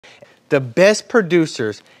The best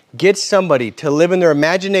producers get somebody to live in their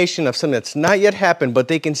imagination of something that's not yet happened, but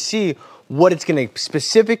they can see what it's going to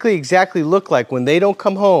specifically exactly look like when they don't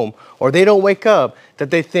come home or they don't wake up,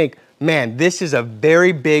 that they think, man, this is a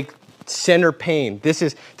very big center pain. This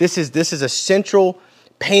is a central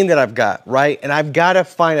pain that I've got, right? And I've got to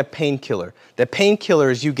find a painkiller. The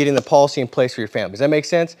painkiller is you getting the policy in place for your family. Does that make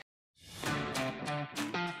sense?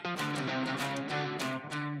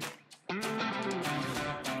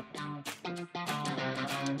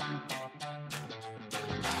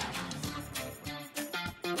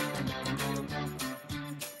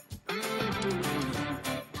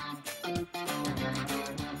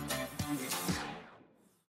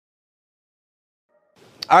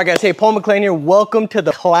 All right, guys. Hey, Paul McClain here. Welcome to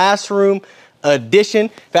the classroom edition. In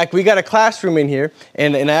fact, we got a classroom in here,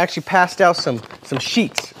 and I actually passed out some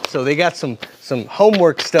sheets. So they got some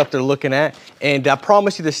homework stuff they're looking at, and I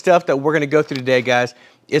promise you the stuff that we're going to go through today, guys,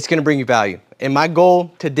 it's going to bring you value. And my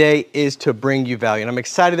goal today is to bring you value, and I'm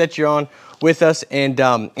excited that you're on with us. And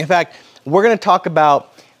in fact, we're going to talk about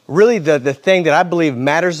really the thing that I believe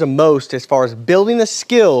matters the most as far as building a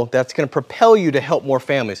skill that's going to propel you to help more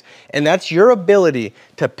families. And that's your ability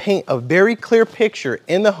to paint a very clear picture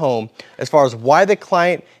in the home as far as why the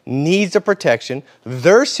client needs the protection,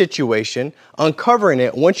 their situation, uncovering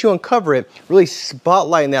it. Once you uncover it, really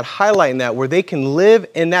spotlighting that, highlighting that, where they can live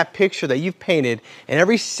in that picture that you've painted. And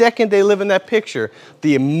every second they live in that picture,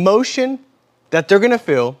 the emotion that they're going to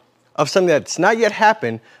feel of something that's not yet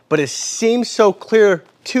happened, but it seems so clear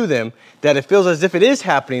to them that it feels as if it is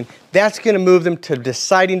happening, that's going to move them to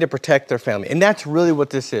deciding to protect their family. And that's really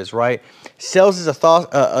what this is, right? Sales is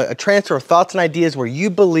a transfer of thoughts and ideas where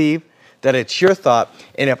you believe that it's your thought.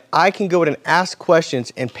 And if I can go in and ask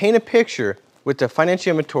questions and paint a picture with the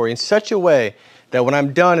financial inventory in such a way that when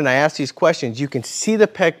I'm done and I ask these questions, you can see the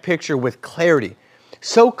picture with clarity.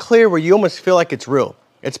 So clear where you almost feel like it's real.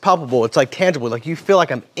 It's palpable. It's like tangible. Like you feel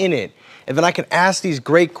like I'm in it. And then I can ask these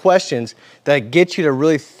great questions that get you to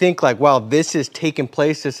really think like, wow, this is taking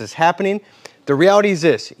place. This is happening. The reality is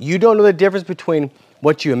this. You don't know the difference between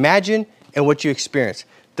what you imagine and what you experience.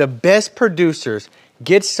 The best producers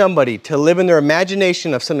get somebody to live in their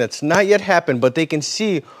imagination of something that's not yet happened, but they can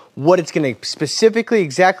see what it's going to specifically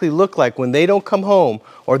exactly look like when they don't come home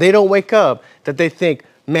or they don't wake up, that they think,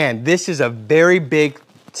 man, this is a very big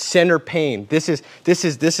center pain. This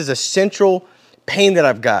is a central pain that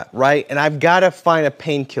I've got, right? And I've got to find a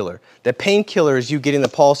painkiller. The painkiller is you getting the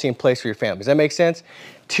policy in place for your family. Does that make sense?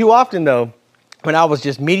 Too often, though, when I was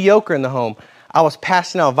just mediocre in the home, I was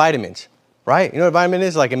passing out vitamins, right? You know what a vitamin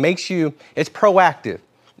is? Like it's proactive.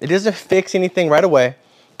 It doesn't fix anything right away,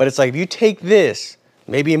 but it's like if you take this,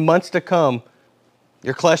 maybe in months to come,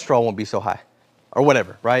 your cholesterol won't be so high or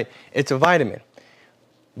whatever, right? It's a vitamin.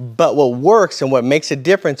 But what works and what makes a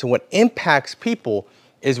difference and what impacts people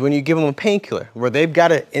is when you give them a painkiller where they've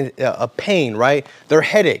got a pain, right? Their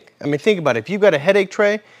headache. I mean, think about it. If you've got a headache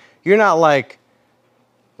tray, you're not like,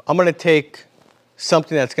 I'm going to take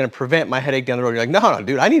something that's going to prevent my headache down the road. You're like, no,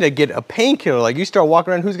 dude, I need to get a painkiller. Like you start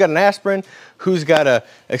walking around, who's got an aspirin? Who's got a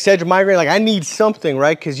Excedrin migraine? Like I need something,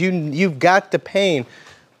 right? Because you've got the pain.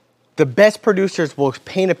 The best producers will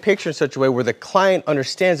paint a picture in such a way where the client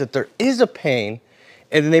understands that there is a pain,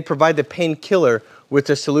 and then they provide the painkiller with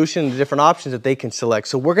the solution and the different options that they can select.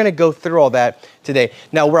 So we're going to go through all that today.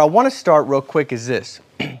 Now, where I want to start real quick is this.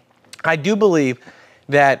 I do believe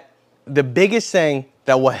that the biggest thing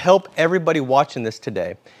that will help everybody watching this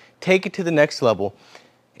today take it to the next level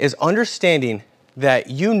is understanding that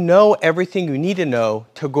you know everything you need to know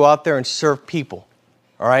to go out there and serve people,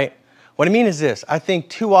 all right? What I mean is this. I think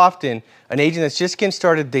too often an agent that's just getting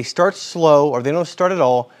started, they start slow or they don't start at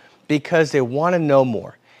all because they want to know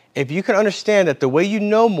more. If you can understand that the way you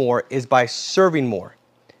know more is by serving more.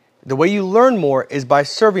 The way you learn more is by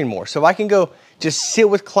serving more. So if I can go just sit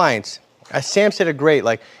with clients, as Sam said it great,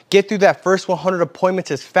 like get through that first 100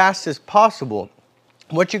 appointments as fast as possible.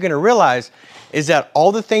 What you're going to realize is that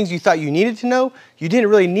all the things you thought you needed to know, you didn't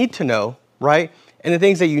really need to know, right? And the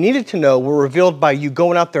things that you needed to know were revealed by you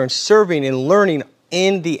going out there and serving and learning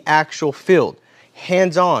in the actual field,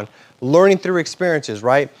 hands-on, learning through experiences,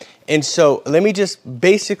 right? And so let me just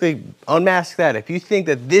basically unmask that. If you think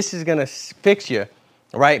that this is going to fix you,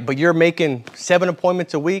 right, but you're making 7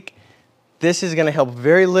 appointments a week, this is going to help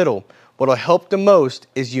very little. What will help the most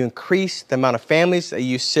is you increase the amount of families that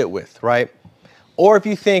you sit with, right? Or if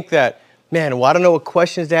you think that, man, well, I don't know what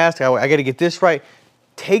questions to ask, I got to get this right,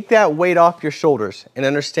 take that weight off your shoulders and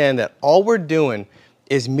understand that all we're doing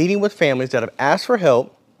is meeting with families that have asked for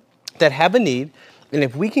help, that have a need. And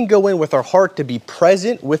if we can go in with our heart to be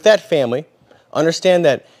present with that family, understand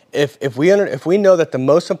that If we know that the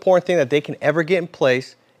most important thing that they can ever get in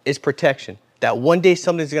place is protection, that one day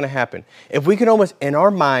something's going to happen. If we can almost in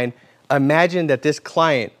our mind imagine that this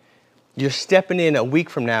client, you're stepping in a week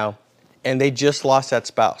from now and they just lost that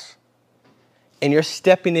spouse. And you're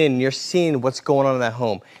stepping in and you're seeing what's going on in that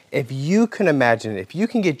home. If you can imagine it, if you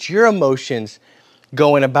can get your emotions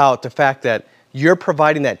going about the fact that you're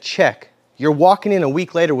providing that check, you're walking in a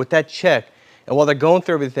week later with that check, and while they're going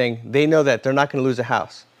through everything, they know that they're not going to lose a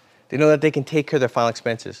house. They know that they can take care of their final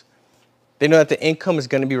expenses. They know that the income is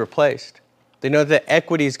going to be replaced. They know that the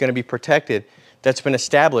equity is going to be protected, that's been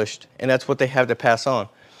established, and that's what they have to pass on.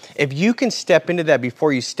 If you can step into that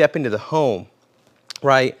before you step into the home,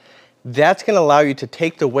 right, that's going to allow you to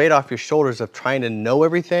take the weight off your shoulders of trying to know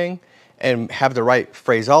everything and have the right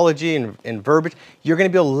phraseology and verbiage. You're going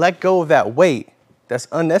to be able to let go of that weight that's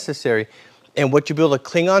unnecessary. And what you'll be able to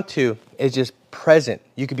cling on to is just present.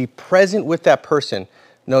 You can be present with that person,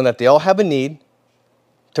 knowing that they all have a need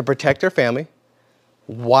to protect their family.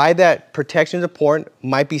 Why that protection is important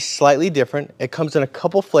might be slightly different. It comes in a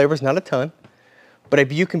couple flavors, not a ton. But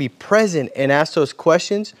if you can be present and ask those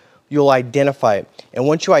questions, you'll identify it. And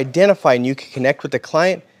once you identify and you can connect with the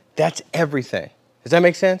client, that's everything. Does that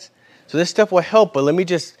make sense? So this stuff will help, but let me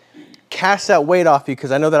just cast that weight off you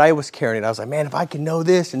because I know that I was carrying it. I was like, man, if I can know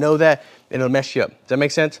this and know that, it'll mess you up. Does that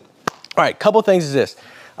make sense? All right, couple things is this.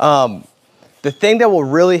 The thing that will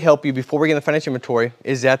really help you before we get in the financial inventory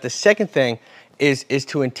is that the second thing is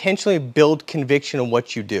to intentionally build conviction in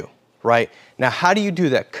what you do, right? Now, how do you do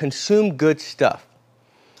that? Consume good stuff.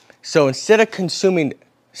 So instead of consuming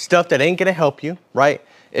stuff that ain't gonna help you, right?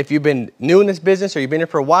 If you've been new in this business or you've been here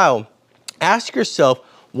for a while, ask yourself,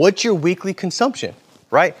 what's your weekly consumption,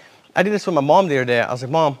 right? I did this with my mom the other day. I was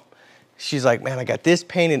like, Mom, she's like, man, I got this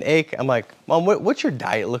pain and ache. I'm like, Mom, what's your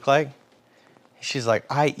diet look like? She's like,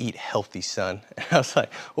 I eat healthy, son. And I was like,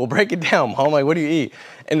 well, break it down, Mom. I'm like, what do you eat?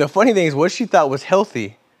 And the funny thing is, what she thought was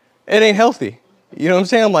healthy, it ain't healthy. You know what I'm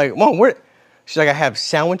saying? I'm like, Mom, where? She's like, I have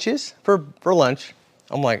sandwiches for lunch.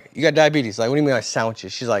 I'm like, you got diabetes? Like, what do you mean by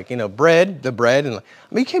sandwiches? She's like, you know, the bread. And like,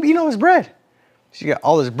 I mean, you can't be eating all this bread. She got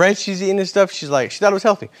all this bread she's eating and stuff. She's like, she thought it was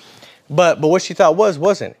healthy. But what she thought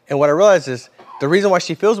wasn't. And what I realized is the reason why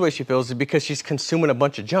she feels the way she feels is because she's consuming a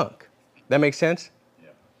bunch of junk. That makes sense? Yeah.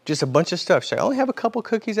 Just a bunch of stuff. She's like, I only have a couple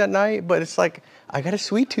cookies at night, but it's like, I got a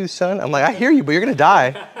sweet tooth, son. I'm like, I hear you, but you're going to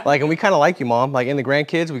die. Like, and we kind of like you, Mom. Like, in the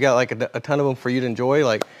grandkids, we got like a ton of them for you to enjoy.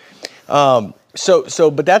 Like,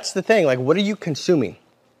 but that's the thing. Like, what are you consuming?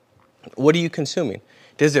 What are you consuming?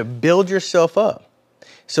 Does it build yourself up?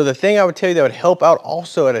 So the thing I would tell you that would help out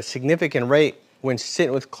also at a significant rate when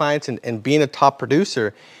sitting with clients and being a top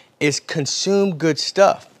producer is consume good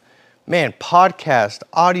stuff. Man, podcasts,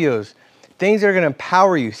 audios, things that are going to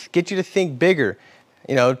empower you, get you to think bigger,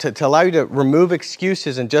 you know, to allow you to remove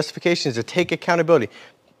excuses and justifications, to take accountability.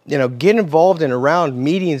 You know, get involved in around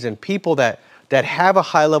meetings and people that have a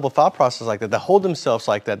high level thought process like that hold themselves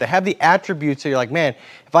like that have the attributes that you're like, man,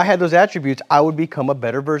 if I had those attributes, I would become a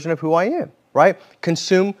better version of who I am, right?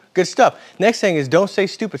 Consume good stuff. Next thing is don't say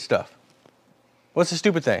stupid stuff. What's the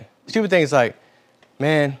stupid thing? Stupid thing is like,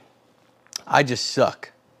 man, I just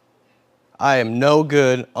suck. I am no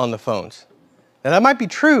good on the phones. Now that might be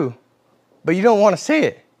true, but you don't want to say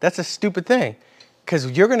it. That's a stupid thing because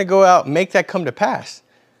you're going to go out and make that come to pass.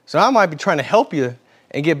 So I might be trying to help you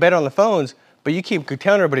and get better on the phones, but you keep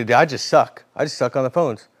telling everybody, I just suck. I just suck on the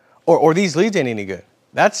phones. Or these leads ain't any good.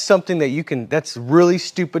 That's something that that's really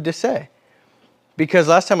stupid to say. Because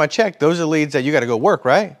last time I checked, those are leads that you got to go work,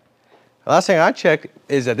 right? The last thing I checked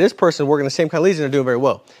is that this person working the same kind of leads and they're doing very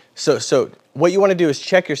well. So what you want to do is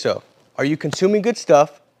check yourself. Are you consuming good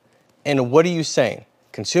stuff? And what are you saying?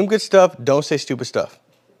 Consume good stuff. Don't say stupid stuff.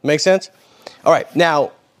 Make sense? All right.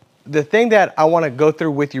 Now, the thing that I want to go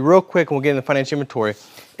through with you real quick when we get in the financial inventory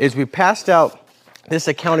is we passed out this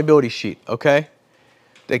accountability sheet, okay?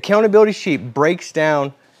 The accountability sheet breaks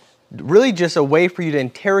down really just a way for you to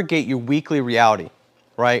interrogate your weekly reality,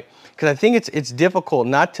 right? Because I think it's difficult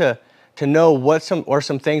not to know what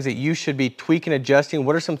some things that you should be tweaking, adjusting.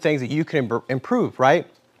 What are some things that you can improve, right?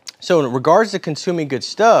 So in regards to consuming good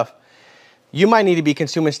stuff, you might need to be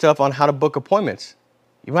consuming stuff on how to book appointments.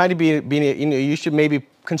 You might be, you should maybe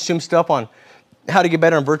consume stuff on how to get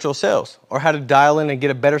better in virtual sales or how to dial in and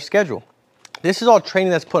get a better schedule. This is all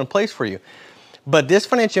training that's put in place for you. But this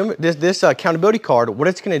accountability card, what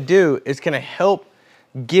it's going to do is going to help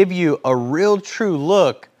give you a real true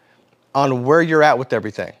look on where you're at with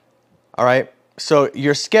everything. All right. So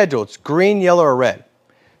your schedule, it's green, yellow, or red.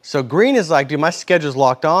 So green is like, dude, my schedule's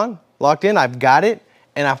locked in, I've got it,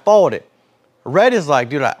 and I followed it. Red is like,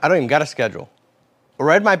 dude, I don't even got a schedule.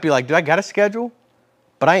 Red might be like, dude, I got a schedule,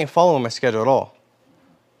 but I ain't following my schedule at all.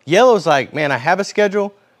 Yellow's like, man, I have a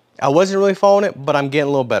schedule. I wasn't really following it, but I'm getting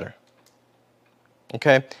a little better.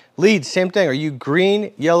 Okay? Leads, same thing. Are you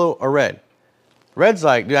green, yellow, or red? Red's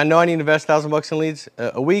like, dude, I know I need to invest $1,000 in leads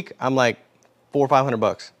a week. I'm like $400 or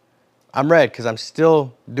 $500. I'm red because I'm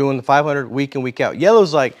still doing the 500 week in, week out.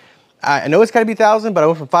 Yellow's like, I know it's got to be 1,000, but I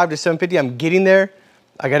went from 5 to 750. I'm getting there.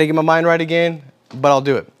 I got to get my mind right again, but I'll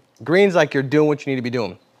do it. Green's like you're doing what you need to be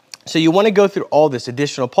doing. So you want to go through all this: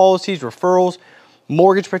 additional policies, referrals,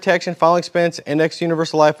 mortgage protection, final expense, index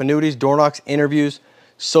universal life, annuities, door knocks, interviews,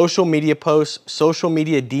 social media posts, social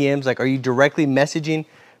media DMs. Like, are you directly messaging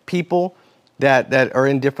people that are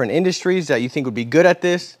in different industries that you think would be good at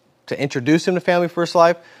this to introduce them to Family First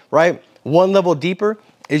Life, right? One level deeper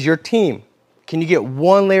is your team. Can you get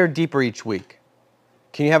one layer deeper each week?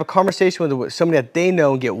 Can you have a conversation with somebody that they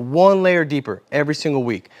know and get one layer deeper every single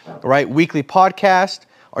week, right? Weekly podcast.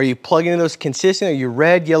 Are you plugging in those consistent? Are you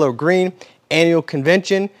red, yellow, green? Annual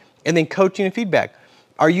convention, and then coaching and feedback.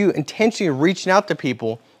 Are you intentionally reaching out to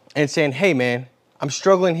people and saying, hey man, I'm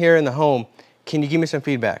struggling here in the home. Can you give me some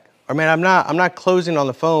feedback? Or man, I'm not closing on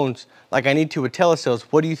the phones like I need to with telesales.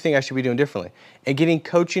 What do you think I should be doing differently? And getting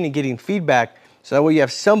coaching and getting feedback, so that way you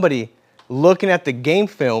have somebody looking at the game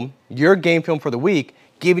film, your game film for the week,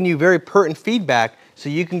 giving you very pertinent feedback so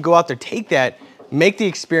you can go out there, take that, make the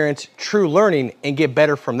experience true learning, and get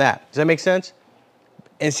better from that. Does that make sense?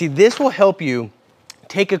 And see, this will help you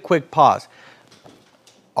take a quick pause.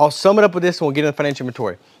 I'll sum it up with this and we'll get into financial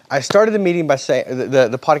inventory. I started the meeting by saying,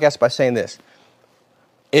 the podcast by saying this.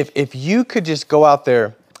 If you could just go out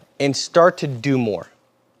there and start to do more,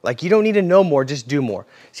 like you don't need to know more, just do more.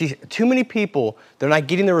 See, too many people, they're not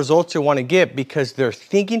getting the results they want to get because they're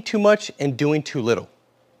thinking too much and doing too little,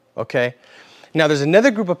 okay? Now, there's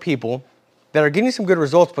another group of people that are getting some good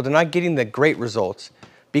results, but they're not getting the great results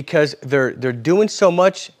because they're doing so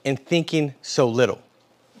much and thinking so little.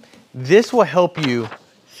 This will help you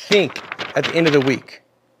think at the end of the week,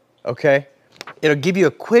 okay? It'll give you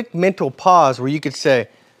a quick mental pause where you could say,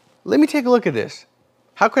 let me take a look at this.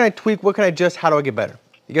 How can I tweak? What can I adjust? How do I get better?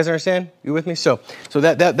 You guys understand? You with me? So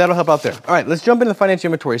that'll help out there. All right, let's jump into the financial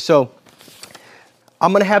inventory. So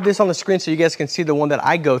I'm gonna have this on the screen so you guys can see the one that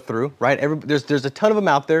I go through, right? There's a ton of them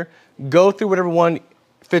out there. Go through whatever one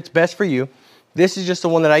fits best for you. This is just the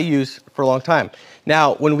one that I use for a long time.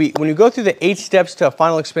 Now, when we go through the 8 steps to a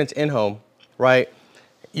final expense in-home, right?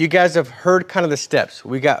 You guys have heard kind of the steps.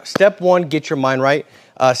 We got step 1, get your mind right.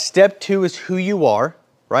 Step 2 is who you are,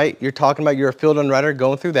 right? You're talking about you're a field underwriter,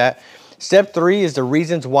 going through that. Step 3 is the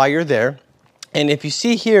reasons why you're there. And if you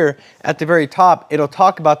see here at the very top, it'll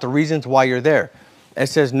talk about the reasons why you're there. It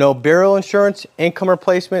says no burial insurance, income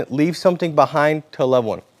replacement, leave something behind to a loved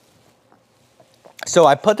one. So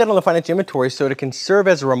I put that on the financial inventory so it can serve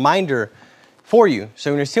as a reminder for you.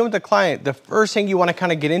 So when you're sitting with the client, the first thing you want to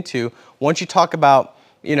kind of get into, once you talk about,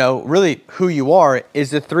 you know, really who you are,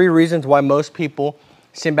 is the 3 reasons why most people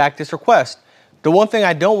send back this request. The one thing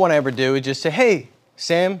I don't want to ever do is just say, hey,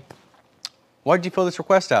 Sam, why did you fill this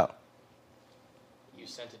request out? You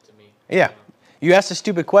sent it to me. Yeah. You asked a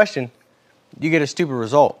stupid question, you get a stupid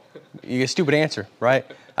result. You get a stupid answer, right?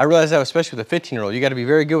 I realize that, especially with a 15-year-old. You got to be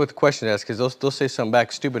very good with the question to ask because they'll say something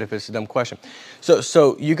back stupid if it's a dumb question.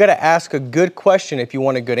 So you got to ask a good question if you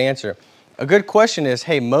want a good answer. A good question is,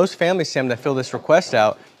 hey, most families, Sam, that fill this request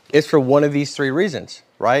out is for one of these 3 reasons,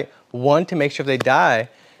 right? 1, to make sure if they die,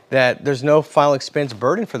 that there's no final expense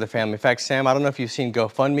burden for the family. In fact, Sam, I don't know if you've seen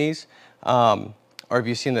GoFundMe's or if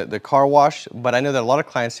you've seen the car wash, but I know that a lot of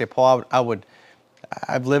clients say, Paul,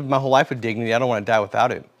 I've lived my whole life with dignity. I don't want to die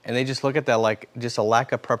without it. And they just look at that like just a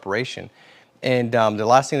lack of preparation. And the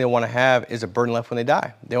last thing they want to have is a burden left when they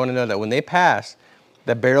die. They want to know that when they pass,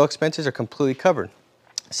 that burial expenses are completely covered.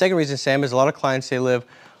 Second reason, Sam, is a lot of clients, they live,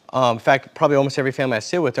 in fact, probably almost every family I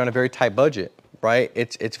sit with, they're on a very tight budget, right?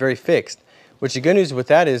 It's very fixed. Which the good news with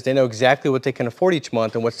that is they know exactly what they can afford each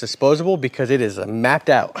month and what's disposable because it is mapped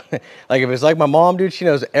out. Like if it's like my mom, dude, she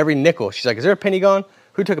knows every nickel. She's like, is there a penny gone?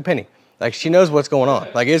 Who took a penny? Like she knows what's going on.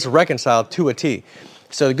 Like it's reconciled to a T.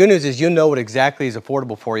 So the good news is you know what exactly is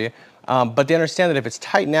affordable for you. But they understand that if it's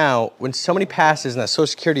tight now, when somebody passes and that Social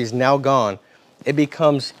Security is now gone, it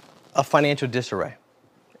becomes a financial disarray.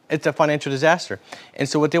 It's a financial disaster. And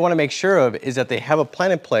so what they want to make sure of is that they have a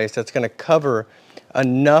plan in place that's going to cover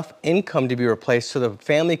enough income to be replaced so the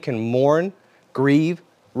family can mourn, grieve,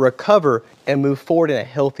 recover, and move forward in a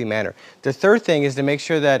healthy manner. The third thing is to make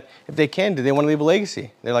sure that if they can, do they want to leave a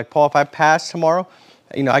legacy? They're like, Paul, if I pass tomorrow,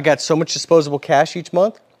 you know, I got so much disposable cash each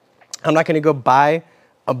month, I'm not going to go buy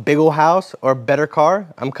a big old house or a better car.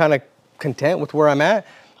 I'm kind of content with where I'm at.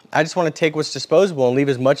 I just want to take what's disposable and leave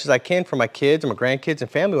as much as I can for my kids and my grandkids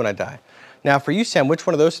and family when I die. Now, for you, Sam, which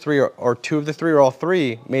one of those three, or two of the three, or all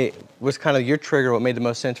three, was kind of your trigger, what made the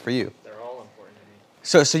most sense for you? They're all important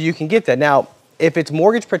to me. So you can get that. Now, if it's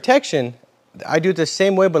mortgage protection, I do it the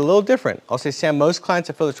same way, but a little different. I'll say, Sam, most clients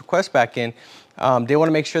that fill this request back in, they want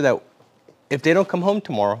to make sure that if they don't come home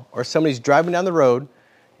tomorrow, or somebody's driving down the road,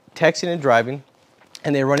 texting and driving,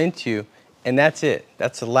 and they run into you, and that's it.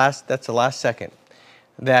 That's the last second.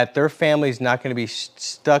 That their family's not going to be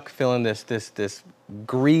stuck feeling this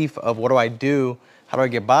grief of what do I do, how do I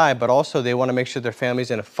get by, but also they want to make sure their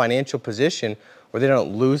family's in a financial position where they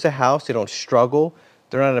don't lose a house, they don't struggle,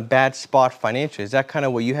 they're not in a bad spot financially. Is that kind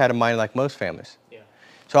of what you had in mind, like most families? Yeah.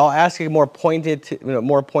 So I'll ask you more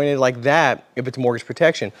pointed like that if it's mortgage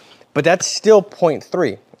protection, but that's still point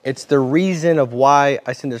 3. It's the reason of why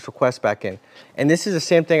I send this request back in, and this is the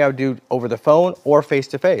same thing I would do over the phone or face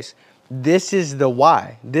to face. This is the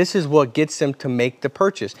why. This is what gets them to make the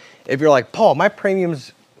purchase. If you're like, Paul, my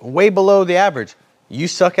premium's way below the average, you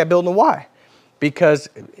suck at building a why. Because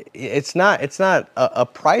it's not a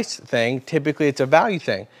price thing. Typically, it's a value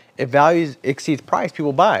thing. If value exceeds price,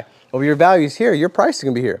 people buy. Well, your value is here, your price is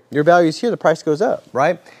going to be here. Your value is here, the price goes up,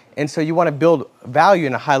 right? And so you want to build value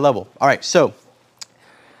in a high level. All right, so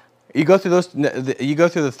you go through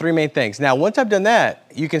the 3 main things. Now, once I've done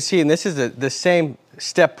that, you can see, and this is the same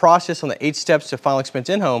step process on the 8 steps to final expense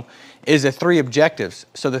in-home, is the 3 objectives.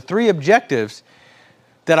 So the 3 objectives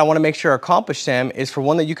that I want to make sure are accomplished, Sam, is for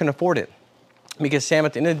one, that you can afford it. Because, Sam,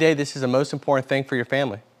 at the end of the day, this is the most important thing for your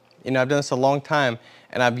family. You know, I've done this a long time,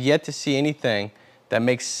 and I've yet to see anything that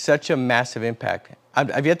makes such a massive impact.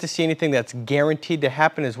 I've yet to see anything that's guaranteed to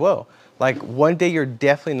happen as well. Like, one day you're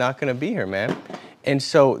definitely not going to be here, man. And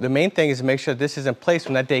so the main thing is to make sure that this is in place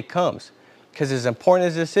when that day comes. Because as important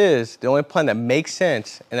as this is, the only plan that makes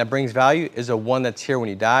sense and that brings value is the one that's here when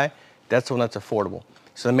you die. That's the one that's affordable.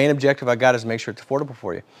 So the main objective I got is to make sure it's affordable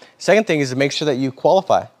for you. Second thing is to make sure that you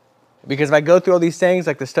qualify. Because if I go through all these things,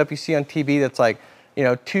 like the stuff you see on TV that's like, you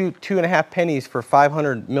know, 2.5 pennies for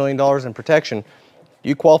 $500 million in protection,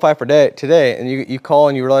 you qualify for today, and you call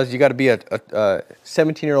and you realize you got to be a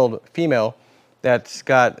 17-year-old female that's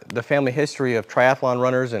got the family history of triathlon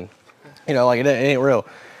runners, and, you know, like it ain't real.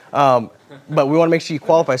 But we want to make sure you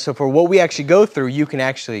qualify. So for what we actually go through, you can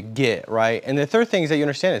actually get, right? And the third thing is that you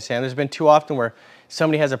understand it, Sam. There's been too often where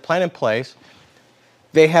somebody has a plan in place,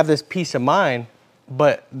 they have this peace of mind,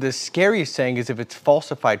 but the scariest thing is if it's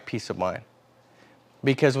falsified peace of mind.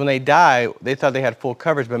 Because when they die, they thought they had full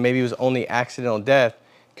coverage, but maybe it was only accidental death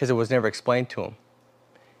because it was never explained to them.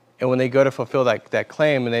 And when they go to fulfill that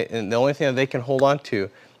claim, and the only thing that they can hold on to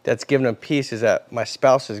that's giving them peace is that my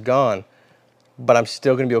spouse is gone, but I'm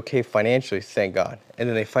still going to be okay financially, thank God. And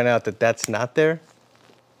then they find out that that's not there.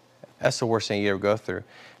 That's the worst thing you ever go through.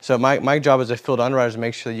 So my job as a field underwriter is to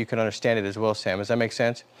make sure that you can understand it as well, Sam. Does that make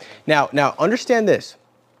sense? Now understand this.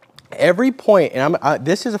 Every point, and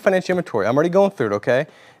this is a financial inventory. I'm already going through it, okay?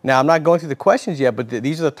 Now, I'm not going through the questions yet, but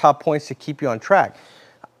these are the top points to keep you on track.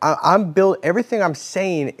 Everything I'm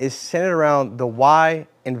saying is centered around the why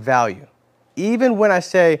and value. Even when I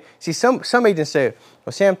say, see, some agents say,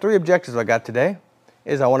 well, Sam, 3 objectives I got today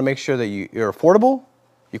is I want to make sure that you're affordable,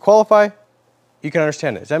 you qualify, you can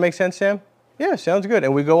understand it. Does that make sense, Sam? Yeah, sounds good.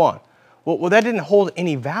 And we go on. Well, that didn't hold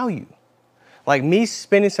any value. Like me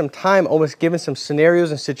spending some time almost giving some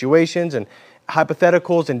scenarios and situations and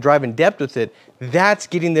hypotheticals and driving depth with it, that's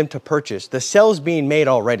getting them to purchase. The sale's being made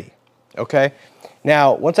already, okay?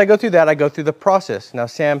 Now, once I go through that, I go through the process. Now,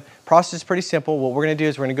 Sam, process is pretty simple. What we're gonna do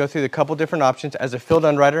is we're gonna go through a couple different options. As a field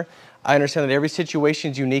underwriter, I understand that every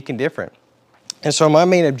situation is unique and different. And so my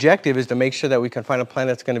main objective is to make sure that we can find a plan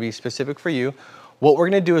that's gonna be specific for you. What we're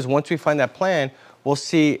gonna do is once we find that plan, we'll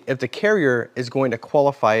see if the carrier is going to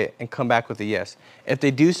qualify it and come back with a yes. If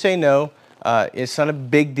they do say no, it's not a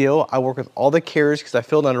big deal. I work with all the carriers because I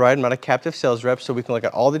field underwrite. I'm not a captive sales rep, so we can look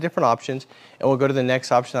at all the different options, and we'll go to the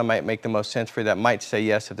next option that might make the most sense for you that might say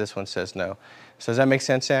yes if this one says no. So does that make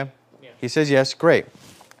sense, Sam? Yeah. He says yes, great.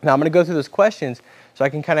 Now I'm gonna go through those questions so I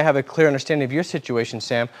can kind of have a clear understanding of your situation,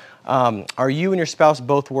 Sam. Are you and your spouse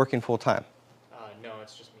both working full time? No,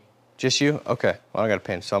 it's just me. Just you? Okay. Well, I got a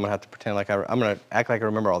pen, so I'm gonna have to pretend like I'm gonna act like I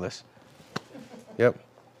remember all this. Yep.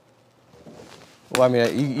 Well, I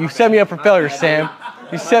mean, you set me up for failure, Sam.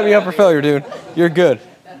 You set me up for failure, dude. You're good.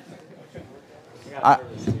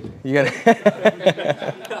 You got.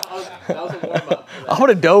 That was a warm-up. I would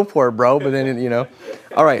have dove for it, bro, but then you know.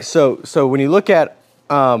 All right. So when you look at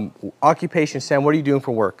occupation, Sam, what are you doing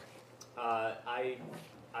for work? I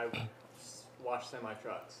wash semi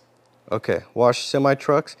trucks. Okay, wash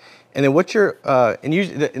semi-trucks. And then what's your, and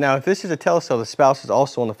usually, now if this is a telecell, the spouse is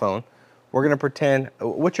also on the phone. We're gonna pretend,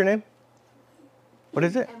 what's your name? What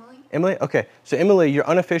is it? Emily. Emily? Okay, so Emily, you're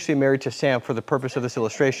unofficially married to Sam for the purpose of this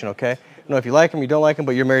illustration, okay? I don't know if you like him, you don't like him,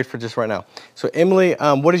 but you're married for just right now. So Emily,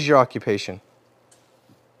 what is your occupation?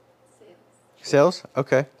 Sales. Sales?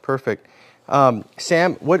 Okay, perfect.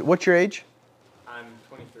 Sam, what's your age? I'm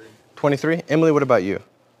 23. 23? Emily, what about you?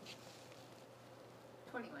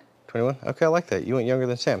 21. 21? Okay, I like that. You went younger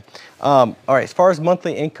than Sam. All right, as far as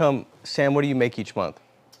monthly income, Sam, what do you make each month?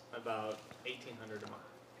 About 1,800 a month.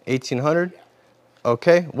 1,800?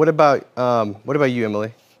 Okay. What about you,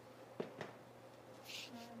 Emily?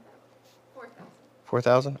 4,000.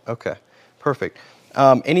 4,000? Okay. Perfect.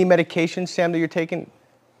 Any medications, Sam, that you're taking?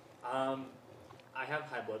 I have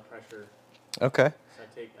high blood pressure, Okay. so I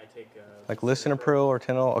take Like lisinopril or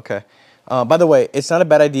Tylenol? Okay. By the way, it's not a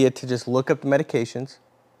bad idea to just look up the medications,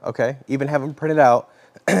 okay? Even have them printed out.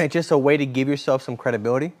 It's just a way to give yourself some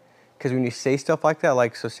credibility. Because when you say stuff like that,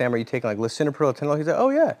 like, so Sam, are you taking like lisinopril or Tylenol? He's like, oh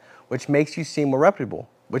yeah, which makes you seem more reputable,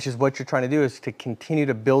 which is what you're trying to do, is to continue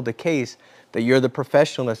to build the case that you're the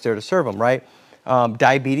professional that's there to serve them, right?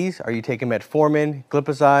 Diabetes, are you taking metformin,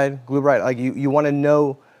 glipizide, gluburide? Like you want to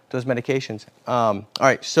know those medications. All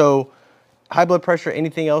right, so high blood pressure,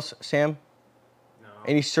 anything else, Sam? No.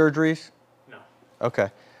 Any surgeries? No. Okay.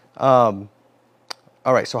 All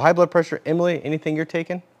right, so high blood pressure. Emily, anything you're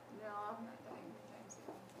taking? No, I'm not dying anytime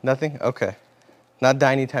soon. Nothing? Okay. Not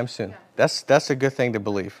die anytime soon. Yeah. That's a good thing to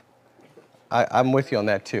believe. I'm with you on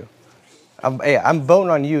that too. I'm voting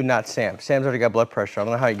on you, not Sam. Sam's already got blood pressure. I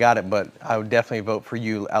don't know how he got it, but I would definitely vote for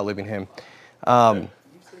you outliving him. Can you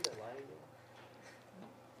say that line again?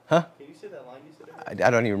 Huh? Can you say that line you said? I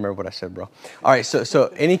don't even remember what I said, bro. All right, so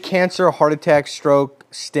any cancer, heart attack, stroke,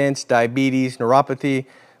 stents, diabetes, neuropathy,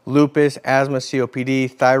 lupus, asthma,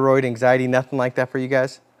 COPD, thyroid, anxiety, nothing like that for you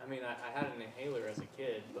guys? I mean, I had an inhaler as a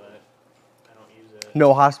kid, but I don't use it.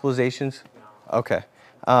 No hospitalizations? No. Okay,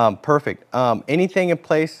 perfect. Anything in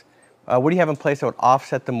place, what do you have in place that would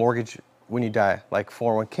offset the mortgage when you die? Like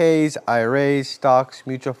 401ks, IRAs, stocks,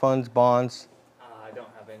 mutual funds, bonds? I don't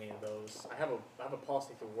have any of those. I have a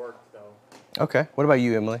policy for work, though. Okay, what about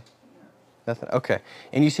you, Emily? Nothing, okay.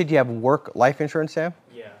 And you said you have work life insurance, Sam?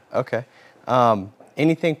 Yeah. Okay.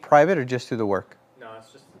 Anything private or just through the work? No,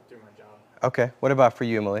 it's just through my job. Okay, what about for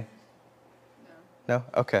you, Emily? No. No?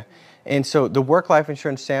 Okay. And so the work life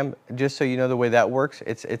insurance, Sam, just so you know the way that works,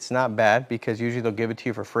 it's not bad because usually they'll give it to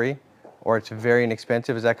you for free or it's very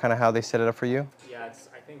inexpensive. Is that kind of how they set it up for you? Yeah,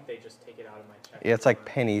 I think they just take it out of my check. Yeah, it's like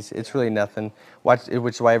pennies. It's really nothing. Which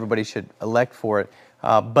is why everybody should elect for it.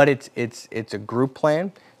 But it's a group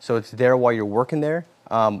plan, so it's there while you're working there.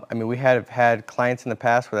 I mean, we have had clients in the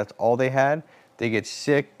past where that's all they had. They get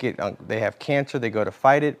sick, they have cancer, they go to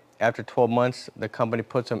fight it. After 12 months, the company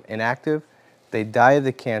puts them inactive. They die of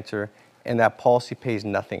the cancer, and that policy pays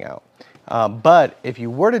nothing out. But if you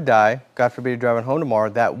were to die, God forbid you're driving home tomorrow,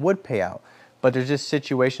 that would pay out. But there's just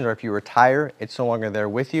situations where if you retire, it's no longer there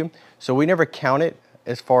with you. So we never count it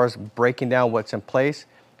as far as breaking down what's in place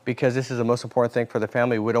because this is the most important thing for the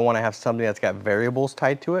family. We don't want to have something that's got variables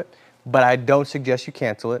tied to it. But I don't suggest you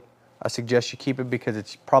cancel it. I suggest you keep it because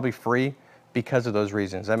it's probably free because of those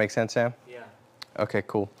reasons. Does that make sense, Sam? Yeah. Okay,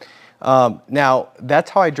 cool. Now,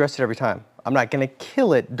 that's how I address it every time. I'm not going to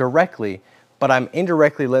kill it directly, but I'm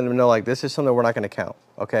indirectly letting them know, like, this is something we're not going to count,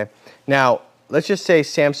 okay? Now, let's just say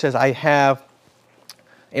Sam says,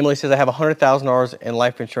 Emily says, I have $100,000 in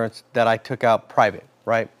life insurance that I took out private,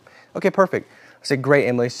 right? Okay, perfect. I said, great,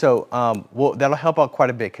 Emily. So well, that'll help out quite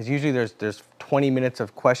a bit because usually there's 20 minutes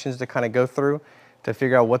of questions to kind of go through to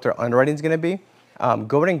figure out what their underwriting is going to be.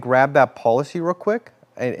 Go ahead and grab that policy real quick.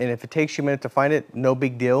 And if it takes you a minute to find it, no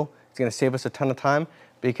big deal. It's going to save us a ton of time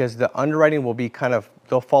because the underwriting will be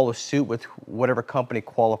they'll follow suit with whatever company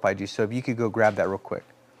qualified you. So if you could go grab that real quick.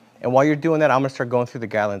 And while you're doing that, I'm going to start going through the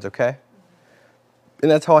guidelines, okay?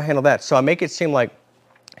 And that's how I handle that. So I make it seem like,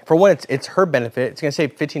 for one, it's her benefit. It's going to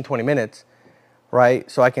save 15, 20 minutes, right?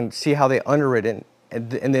 So I can see how they underwrite it.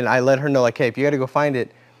 And then I let her know, like, hey, if you got to go find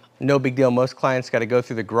it, no big deal. Most clients got to go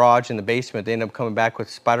through the garage and the basement. They end up coming back with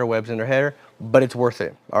spider webs in their hair, but it's worth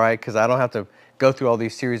it, all right? Because I don't have to go through all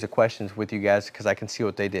these series of questions with you guys because I can see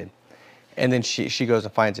what they did. And then she goes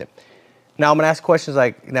and finds it. Now I'm going to ask questions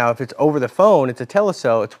like, now if it's over the phone, it's a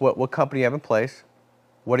telecell, it's what company you have in place?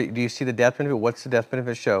 Do you see the death benefit? What's the death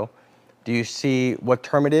benefit show? Do you see what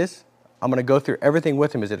term it is? I'm going to go through everything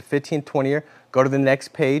with him. Is it a 15, 20 year? Go to the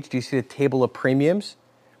next page. Do you see the table of premiums?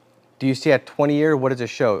 Do you see at 20 year, what does it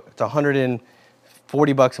show? It's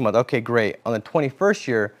 $140 a month. Okay, great. On the 21st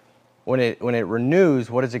year, when it renews,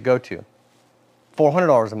 what does it go to?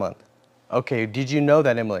 $400 a month. Okay, did you know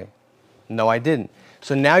that, Emily? No, I didn't.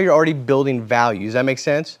 So now you're already building value. Does that make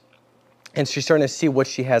sense? And she's starting to see what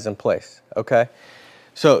she has in place, okay?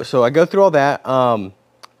 So I go through all that.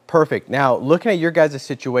 Perfect. Now, looking at your guys'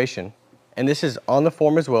 situation, and this is on the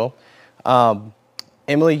form as well.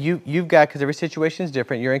 Emily, you've got, because every situation is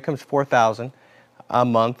different, your income's $4,000 a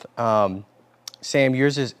month. Sam,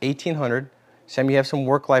 yours is $1,800. Sam, you have some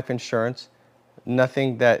work-life insurance,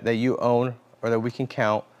 nothing that you own or that we can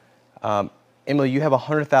count. Emily, you have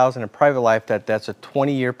 $100,000 in private life. That's a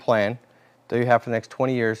 20-year plan that you have for the next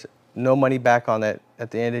 20 years. No money back on that.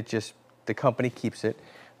 At the end, it just, the company keeps it.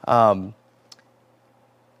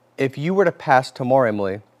 If you were to pass tomorrow,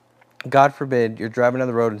 Emily, God forbid, you're driving down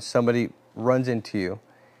the road and somebody runs into you,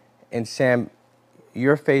 and Sam,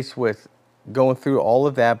 you're faced with going through all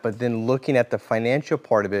of that, but then looking at the financial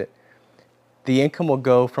part of it, the income will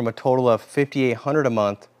go from a total of $5,800 a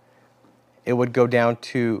month, it would go down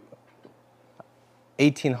to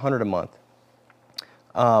 $1,800 a month.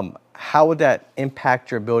 How would that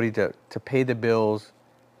impact your ability to pay the bills,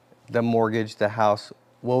 the mortgage, the house?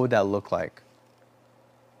 What would that look like?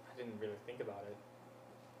 I didn't really think about it,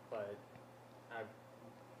 but I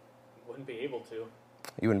wouldn't be able to.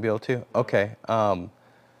 You wouldn't be able to? Okay.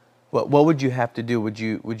 What would you have to do? Would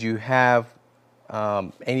you have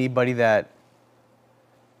anybody that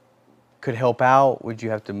could help out? Would you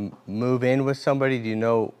have to move in with somebody? Do you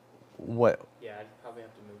know what? Yeah, I'd probably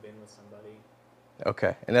have to move in with somebody.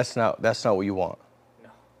 Okay, and that's not what you want. No.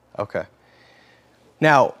 Okay.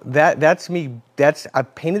 Now that's me. I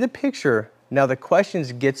painted the picture. Now the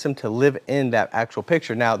questions gets them to live in that actual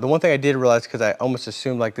picture. Now the one thing I did realize, because I almost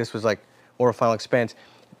assumed like this was like more of a final expense,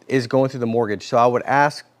 is going through the mortgage. So I would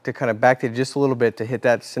ask to kind of back it just a little bit to hit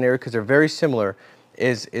that scenario, because they're very similar.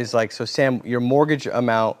 Is like, so Sam, your mortgage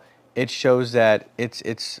amount, it shows that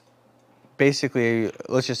it's basically,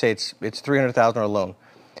 let's just say it's $300,000 or a loan.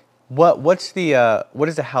 What is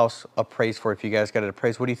the house appraised for? If you guys got it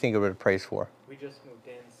appraised, what do you think it would appraise for? We just moved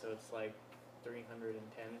in, so it's like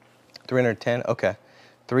 310. 310. Okay,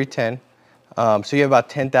 310. So you have about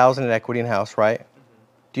 10,000 in equity in house, right? Mm-hmm.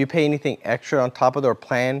 Do you pay anything extra on top of the, or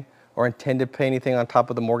plan or intend to pay anything on top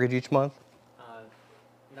of the mortgage each month?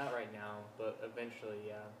 Not right now, but eventually,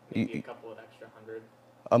 yeah. Maybe a couple of extra hundred.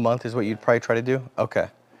 A month is what you'd probably try to do? Okay.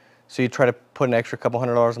 So you try to put an extra couple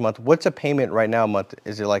 $100 a month. What's a payment right now a month?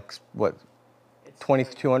 Is it like, what,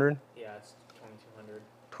 2,200? Yeah, it's 2,200.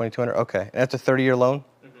 2,200, okay. And that's a 30-year loan?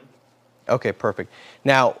 Mm-hmm. Okay, perfect.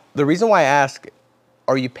 Now, the reason why I ask,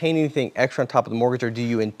 are you paying anything extra on top of the mortgage, or do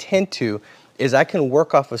you intend to, is I can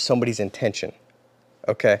work off of somebody's intention.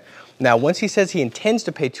 Okay. Now, once he says he intends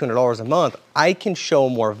to pay $200 a month, I can show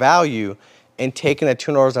more value in taking that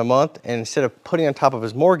 $200 a month, and instead of putting on top of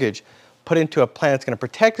his mortgage, put into a plan that's going to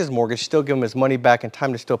protect his mortgage, still give him his money back in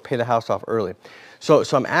time to still pay the house off early. So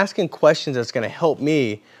I'm asking questions that's going to help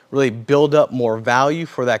me really build up more value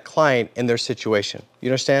for that client in their situation. You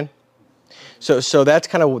understand? So that's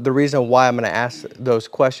kind of the reason why I'm going to ask those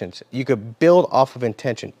questions. You could build off of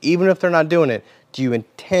intention. Even if they're not doing it, do you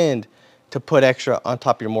intend to put extra on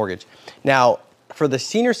top of your mortgage? Now, for the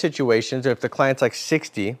senior situations, if the client's like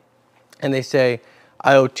 60 and they say,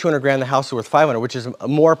 I owe 200 grand, the house is worth 500, which is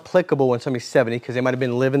more applicable when somebody's 70, because they might have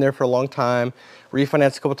been living there for a long time,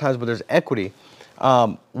 refinanced a couple times, but there's equity.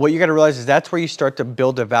 What you got to realize is that's where you start to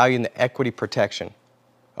build the value in the equity protection.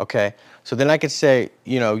 Okay, so then I could say,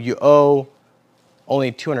 you know, you owe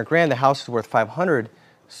only 200 grand, the house is worth 500.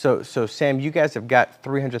 So Sam, you guys have got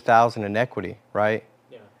 300,000 in equity, right?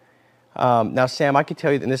 Yeah. Now, Sam, I can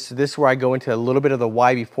tell you, and this is where I go into a little bit of the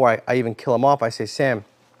why before I even kill them off. I say, Sam,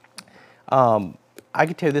 I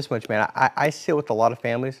can tell you this much, man. I sit with a lot of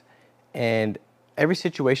families, and every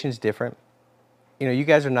situation is different. You know, you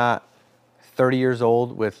guys are not 30 years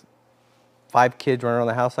old with 5 kids running around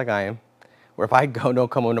the house like I am. Where if I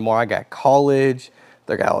don't come home tomorrow, I got college.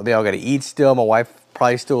 They all got to eat still. My wife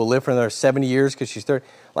probably still will live for another 70 years because she's 30.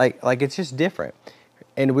 Like it's just different.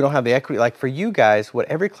 And we don't have the equity. Like for you guys, what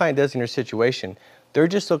every client does in your situation, they're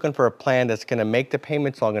just looking for a plan that's going to make the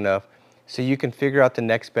payments long enough so you can figure out the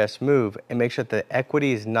next best move and make sure that the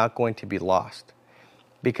equity is not going to be lost.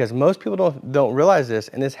 Because most people don't realize this,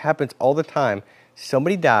 and this happens all the time.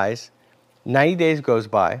 Somebody dies, 90 days goes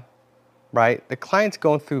by, right? The client's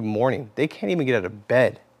going through mourning. They can't even get out of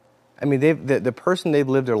bed. I mean, the person they've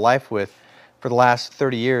lived their life with for the last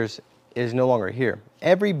 30 years is no longer here.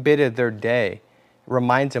 Every bit of their day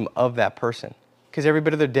reminds them of that person, because every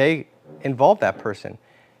bit of their day involved that person.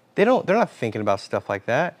 They're not thinking about stuff like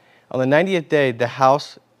that. On the 90th day, the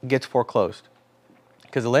house gets foreclosed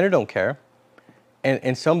because the lender don't care.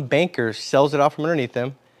 And some banker sells it off from underneath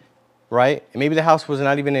them, right? And maybe the house was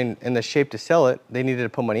not even in the shape to sell it. They needed to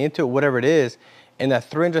put money into it, whatever it is. And that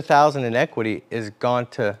 $300,000 in equity is gone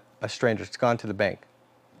to a stranger. It's gone to the bank.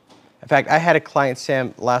 In fact, I had a client,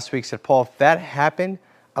 Sam, last week said, Paul, if that happened,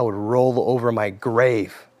 I would roll over my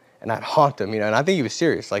grave and I'd haunt him, you know. And I think he was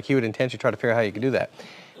serious. Like, he would intentionally try to figure out how you could do that.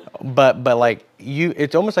 But like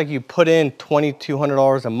it's almost like you put in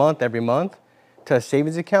 $2,200 a month every month to a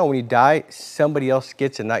savings account. When you die, somebody else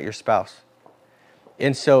gets it, not your spouse.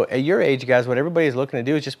 And so at your age, guys, what everybody's looking to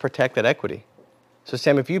do is just protect that equity. So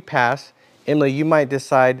Sam, if you pass, Emily, you might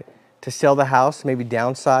decide to sell the house, maybe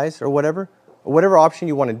downsize or whatever option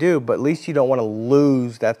you want to do, but at least you don't want to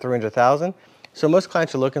lose that $300,000. So most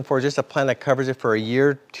clients are looking for just a plan that covers it for a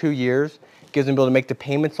year, 2 years, gives them able to make the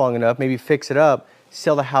payments long enough, maybe fix it up,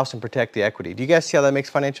 sell the house and protect the equity. Do you guys see how that makes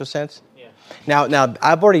financial sense? Yeah. Now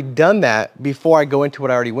I've already done that before I go into what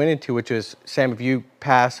I already went into, which is, Sam, if you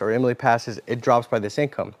pass or Emily passes, it drops by this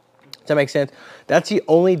income. Does that make sense? That's the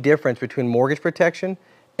only difference between mortgage protection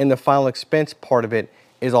and the final expense part of it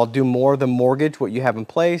is I'll do more of the mortgage, what you have in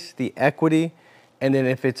place, the equity, and then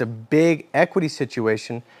if it's a big equity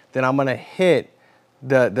situation, then I'm gonna hit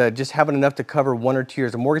the just having enough to cover 1 or 2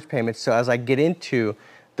 years of mortgage payments. So as I get into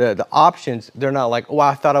the options, they're not like, oh,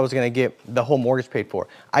 I thought I was gonna get the whole mortgage paid for.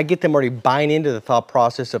 I get them already buying into the thought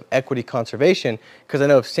process of equity conservation, because I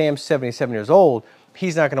know if Sam's 77 years old,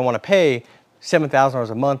 he's not gonna wanna pay $7,000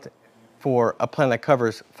 a month for a plan that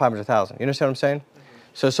covers $500,000. You understand what I'm saying?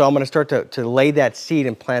 Mm-hmm. So I'm gonna start to lay that seed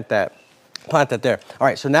and plant that there. All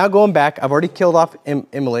right, so now going back, I've already killed off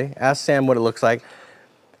Emily, asked Sam what it looks like.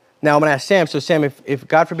 Now I'm gonna ask Sam, so Sam, if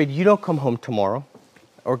God forbid you don't come home tomorrow,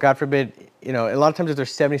 or God forbid, you know, a lot of times if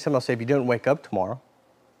there's 70-something, I'll say, if you don't wake up tomorrow,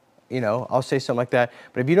 you know, I'll say something like that.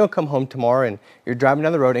 But if you don't come home tomorrow and you're driving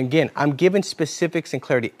down the road, and again, I'm giving specifics and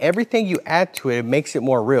clarity. Everything you add to it, it makes it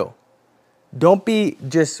more real. Don't be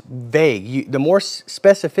just vague. The more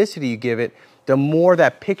specificity you give it, the more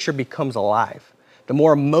that picture becomes alive. The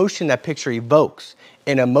more emotion that picture evokes.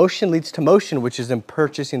 And emotion leads to motion, which is in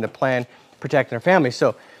purchasing the plan, protecting our family.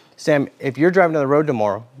 So, Sam, if you're driving down the road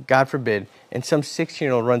tomorrow, God forbid, and some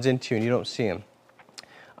 16-year-old runs into you and you don't see him,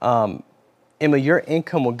 Emma, your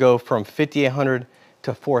income will go from $5,800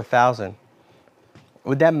 to $4,000.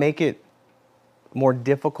 Would that make it more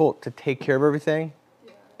difficult to take care of everything?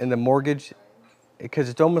 Yeah. And the mortgage? Because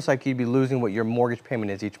it's almost like you'd be losing what your mortgage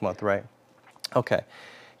payment is each month, right? Okay,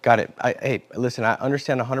 got it. Hey, listen, I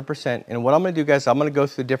understand 100%. And what I'm gonna do, guys, I'm gonna go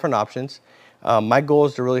through different options. My goal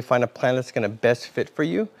is to really find a plan that's gonna best fit for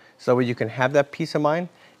you, so that you can have that peace of mind.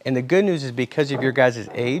 And the good news is, because of your guys'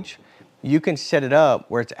 age, you can set it up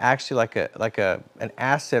where it's actually like an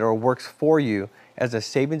asset, or works for you as a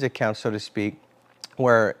savings account, so to speak,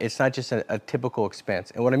 where it's not just a typical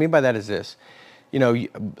expense. And what I mean by that is this. You know,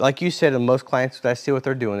 like you said, in most clients that I see what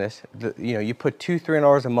they're doing this, you know, you put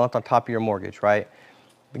 $200-300 a month on top of your mortgage, right?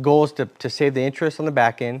 The goal is to save the interest on the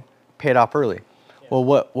back end, pay it off early. Yeah. Well,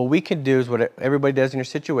 what we can do is what everybody does in your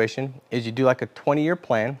situation is you do like a 20-year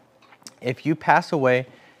plan. If you pass away,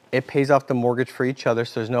 it pays off the mortgage for each other,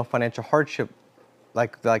 so there's no financial hardship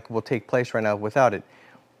like will take place right now without it.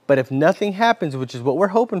 But if nothing happens, which is what we're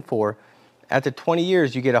hoping for, after 20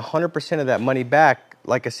 years, you get 100% of that money back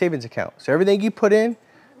like a savings account. So everything you put in,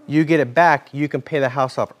 you get it back, you can pay the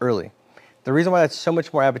house off early. The reason why that's so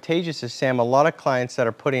much more advantageous is, Sam, a lot of clients that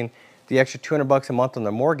are putting the extra $200 a month on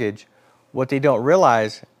their mortgage, what they don't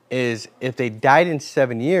realize is if they died in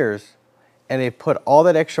 7 years and they put all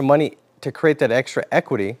that extra money to create that extra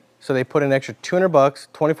equity, so they put in an extra $200,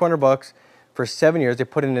 $2,400 for 7 years, they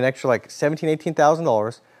put in an extra like $17,000,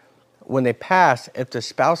 $18,000. When they pass, if the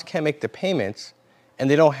spouse can't make the payments and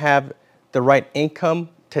they don't have the right income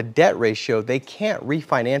to debt ratio, they can't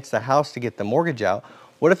refinance the house to get the mortgage out.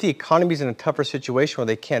 What if the economy's in a tougher situation where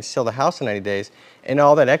they can't sell the house in 90 days and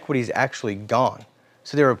all that equity is actually gone?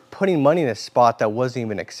 So they were putting money in a spot that wasn't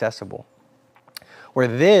even accessible. Where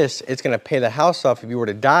this, it's gonna pay the house off if you were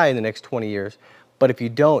to die in the next 20 years, but if you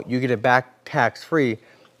don't, you get it back tax-free.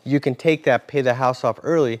 You can take that, pay the house off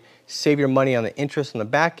early, save your money on the interest on the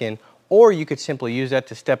back end, or you could simply use that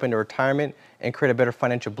to step into retirement and create a better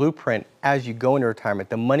financial blueprint as you go into retirement.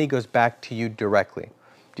 The money goes back to you directly.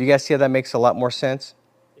 Do you guys see how that makes a lot more sense?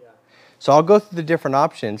 Yeah. So I'll go through the different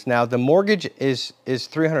options. Now the mortgage is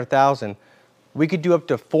 $300,000. We could do up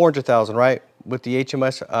to $400,000, right? With the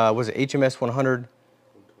HMS, was it HMS 100?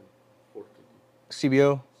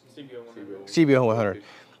 CBO? CBO 100.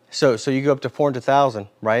 So you go up to $400,000,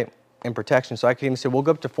 right, in protection. So I could even say we'll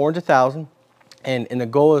go up to $400,000, and the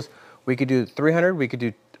goal is we could do 300, we could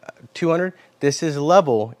do 200. This is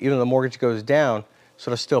level, even though the mortgage goes down, so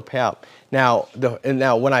it'll still pay out. Now,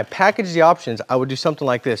 now when I package the options, I would do something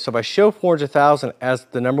like this. So if I show 400,000 as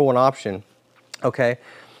the #1 option, okay,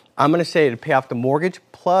 I'm gonna say to pay off the mortgage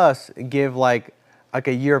plus give like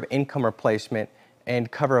a year of income replacement and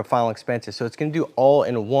cover of final expenses. So it's gonna do all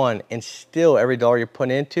in one, and still every dollar you're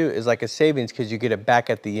putting into is like a savings because you get it back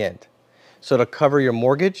at the end. So to cover your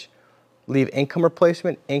mortgage, leave income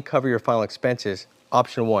replacement, and cover your final expenses,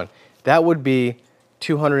 option 1. That would be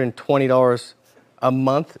 $220 a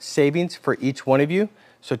month savings for each one of you.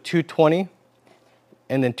 So 220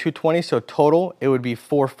 and then 220, so total it would be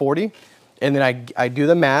 440. And then I do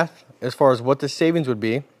the math as far as what the savings would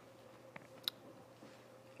be.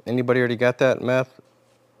 Anybody already got that math?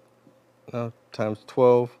 No, times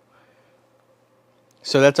 12.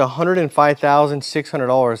 So that's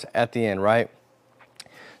 $105,600 at the end, right?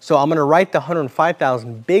 So I'm gonna write the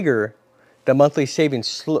 $105,000 bigger, the monthly savings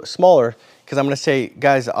smaller, because I'm gonna say,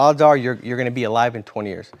 guys, the odds are you're gonna be alive in 20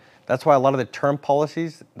 years. That's why a lot of the term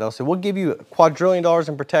policies, they'll say, we'll give you $250 billion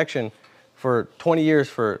in protection for 20 years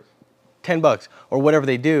for $10 or whatever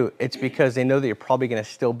they do. It's because they know that you're probably gonna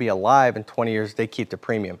still be alive in 20 years, they keep the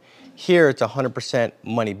premium. Here, it's 100%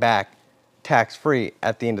 money back, tax-free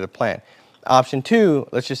at the end of the plan. Option 2,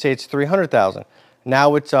 let's just say it's $300,000.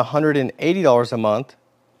 Now it's $180 a month,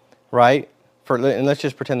 right? And let's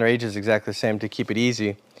just pretend their age is exactly the same to keep it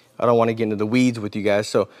easy. I don't want to get into the weeds with you guys.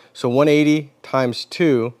 So 180 times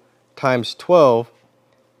 2 times 12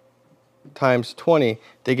 times 20,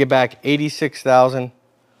 they get back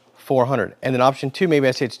 86,400. And then option 2, maybe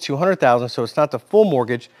I say it's 200,000, so it's not the full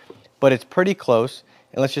mortgage, but it's pretty close.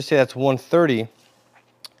 And let's just say that's 130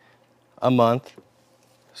 a month.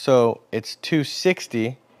 So it's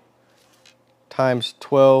 260 times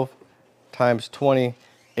 12 times 20.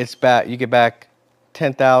 It's back, you get back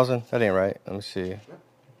 10,000. That ain't right. Let me see.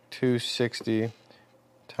 260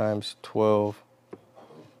 times 12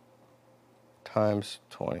 times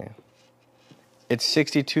 20. It's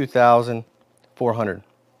 62,400.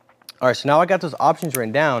 All right, so now I got those options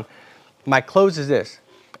written down. My close is this.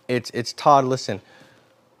 It's Todd, listen,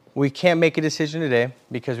 we can't make a decision today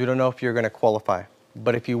because we don't know if you're gonna qualify.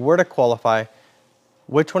 But if you were to qualify,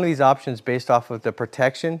 which one of these options based off of the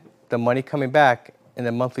protection, the money coming back, and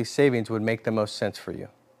the monthly savings would make the most sense for you?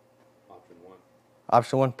 Option 1.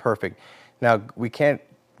 Option 1, perfect. Now, we can't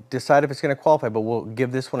decide if it's gonna qualify, but we'll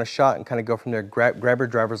give this one a shot and kind of go from there. Grab your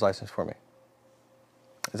driver's license for me.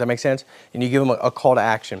 Does that make sense? And you give them a call to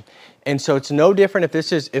action. And so it's no different if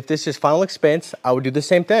this is final expense, I would do the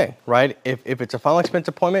same thing, right? If it's a final expense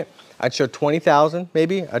appointment, I'd show 20,000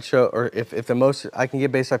 maybe. I'd show, or if the most I can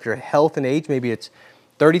get based off your health and age, maybe it's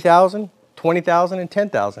 30,000, 20,000, and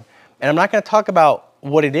 10,000. And I'm not gonna talk about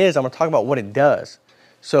what it is, I'm gonna talk about what it does.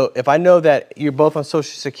 So if I know that you're both on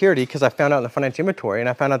Social Security, because I found out in the financial inventory, and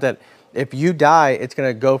I found out that if you die, it's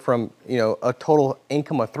gonna go from, you know, a total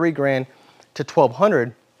income of $3,000 to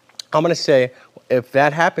 $1,200, I'm gonna say, if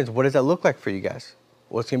that happens, what does that look like for you guys?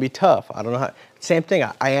 Well, it's gonna be tough. I don't know how. Same thing,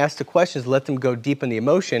 I ask the questions, let them go deep in the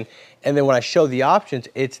emotion, and then when I show the options,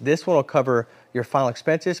 it's this one will cover your final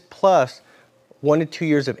expenses plus 1 to 2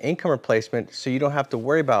 years of income replacement, so you don't have to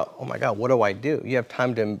worry about, oh my God, what do I do? You have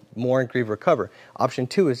time to mourn, grieve, recover. Option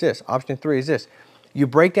 2 is this, option 3 is this. You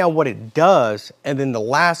break down what it does, and then the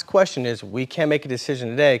last question is, we can't make a decision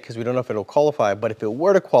today because we don't know if it'll qualify, but if it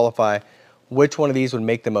were to qualify, which one of these would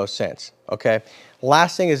make the most sense, okay?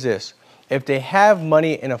 Last thing is this, if they have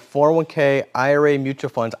money in a 401k, IRA, mutual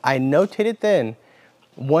funds, I notated then,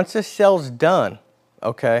 once the sale's done,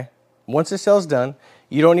 okay? Once the sale's done,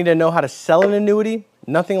 you don't need to know how to sell an annuity,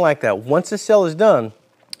 nothing like that. Once the sale is done,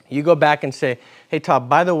 you go back and say, hey Todd,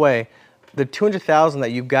 by the way, the 200,000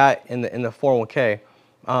 that you've got in the 401k,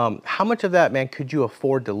 how much of that, man, could you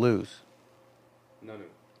afford to lose? None of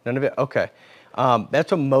it. None of it? Okay.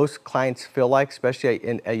 That's what most clients feel like,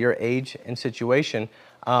 especially at your age and situation.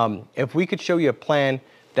 If we could show you a plan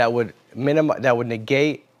that would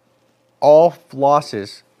negate all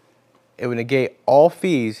losses, it would negate all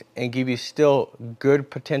fees and give you still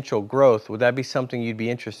good potential growth, would that be something you'd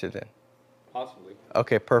be interested in? Possibly.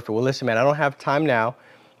 Okay, perfect. Well, listen, man, I don't have time now.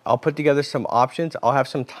 I'll put together some options. I'll have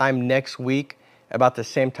some time next week about the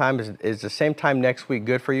same time. Is the same time next week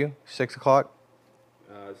good for you? 6 o'clock?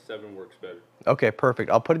 7 works better. Okay,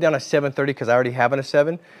 perfect. I'll put it down at 7:30 because I already have it at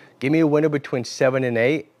 7. Give me a window between 7 and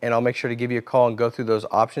 8, and I'll make sure to give you a call and go through those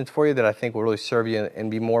options for you that I think will really serve you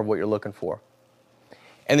and be more of what you're looking for.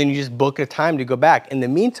 And then you just book a time to go back. In the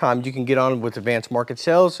meantime, you can get on with advanced market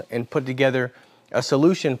sales and put together a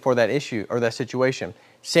solution for that issue or that situation.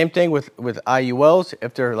 Same thing with IULs.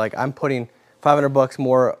 If they're like, I'm putting $500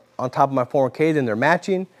 more on top of my 401k than they're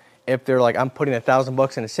matching. If they're like, I'm putting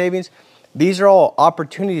 $1,000 in a savings, These are all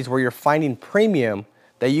opportunities where you're finding premium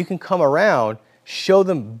that you can come around, show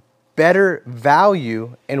them better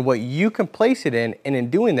value and what you can place it in. And in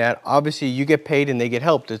doing that, obviously you get paid and they get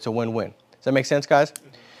helped. It's a win-win. Does that make sense, guys?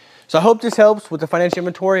 So I hope this helps with the financial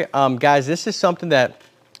inventory. Guys, this is something that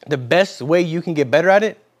the best way you can get better at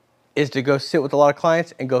it is to go sit with a lot of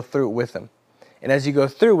clients and go through it with them. And as you go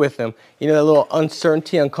through with them, you know, that little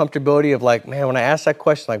uncertainty, uncomfortability of like, man, when I ask that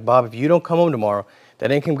question, like, Bob, if you don't come home tomorrow,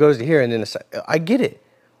 that income goes to here. And then I get it.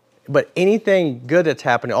 But anything good that's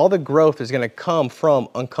happening, all the growth is going to come from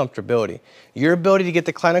uncomfortability. Your ability to get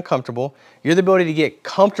the client uncomfortable, your ability to get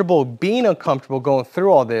comfortable being uncomfortable going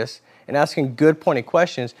through all this and asking good pointed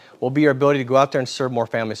questions will be your ability to go out there and serve more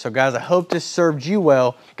families. So guys, I hope this served you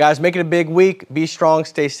well. Guys, make it a big week. Be strong,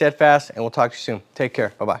 stay steadfast, and we'll talk to you soon. Take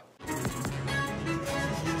care. Bye-bye.